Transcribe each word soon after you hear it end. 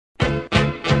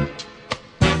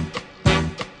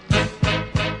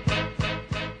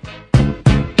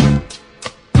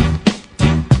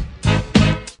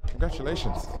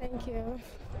congratulations. Thank you.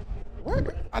 Wait,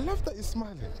 I love that you're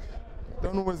smiling.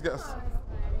 Don't always get us.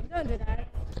 Don't do that.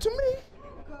 To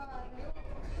me,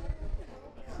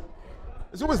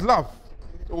 it's always love.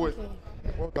 Always. Okay.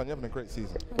 Well done, you're having a great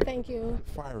season. Thank you.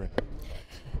 Firing.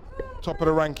 Top of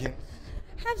the ranking.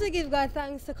 I have to give God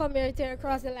thanks to come here to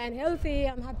cross the line healthy.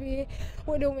 I'm happy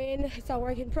with the win. It's a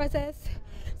work in process.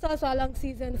 It's also a long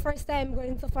season. First time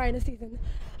going so far in the season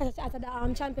after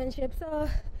the championship. So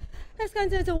let's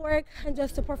continue to work and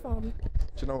just to perform.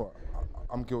 Do you know what?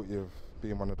 I'm guilty of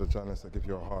being one of the journalists that give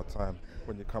you a hard time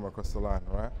when you come across the line,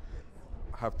 all right?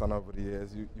 I have done over the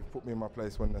years. You've put me in my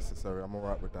place when necessary. I'm all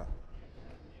right with that.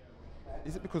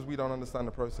 Is it because we don't understand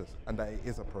the process and that it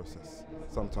is a process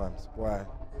sometimes? Why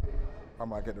I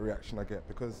might get the reaction I get?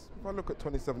 Because if I look at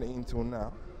 2017 till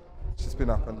now, it's just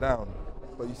been up and down.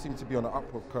 But you seem to be on an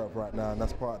upward curve right now, and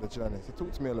that's part of the journey. So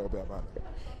talk to me a little bit about it.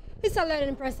 It's a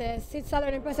learning process. It's a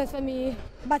learning process for me,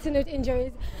 battling with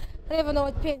injuries. I never know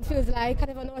what pain feels like. I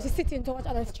never know what to sit in to watch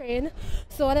others train.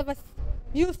 So I never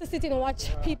used to sit in and watch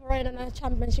people run on a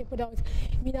championship without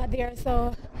me not there.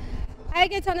 So I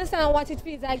get to understand what it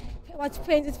feels like, what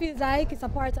pain it feels like. It's a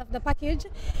part of the package.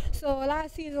 So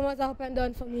last season was up and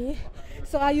down for me.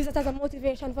 So I use it as a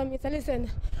motivation for me to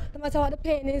listen. No matter what the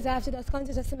pain is, I have to just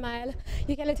continue to smile.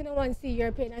 You can let anyone see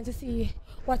your pain and to see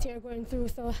what you're going through.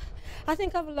 So I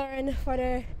think I've learned for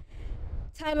the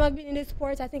time I've been in this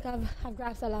sport. I think I've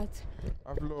grasped a lot.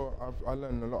 I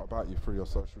learned a lot about you through your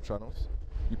social channels.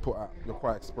 You're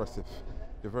quite expressive.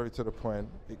 You're very to the point.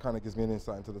 It kind of gives me an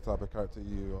insight into the type of character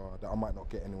you are that I might not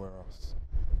get anywhere else.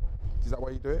 Is that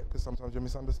why you do it? Because sometimes you're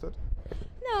misunderstood?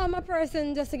 No, I'm a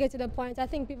person just to get to the point. I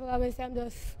think people always say I'm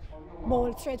just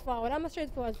bold, straightforward. I'm a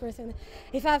straightforward person.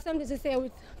 If I have something to say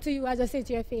to you, I just say it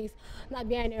to your face, not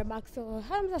behind your back. So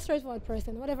I'm a straightforward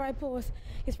person. Whatever I post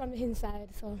is from the inside.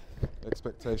 So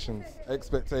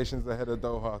expectations ahead of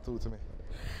Doha. Talk to me.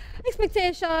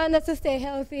 Expectation is to stay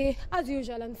healthy as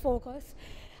usual and focus.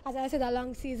 As I said, a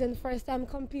long season, first time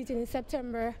competing in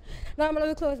September. Normally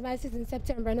we close my season in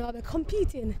September, now I'll be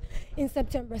competing in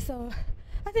September. So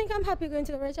I think I'm happy going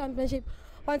to the World Championship.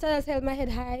 Once I just held my head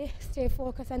high, stay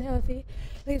focused and healthy,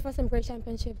 looking for some great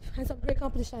championship and some great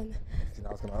competition.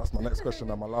 I was going to ask my next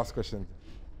question and my last question.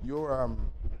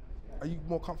 Are you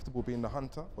more comfortable being the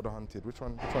hunter or the hunted? Which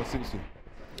one suits you?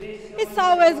 It's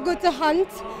always good to hunt.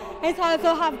 It's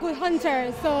also have good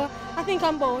hunters, so I think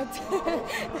I'm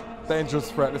both.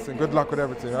 Dangerous threat. Listen, good luck with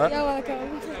everything, all right? You're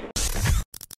welcome.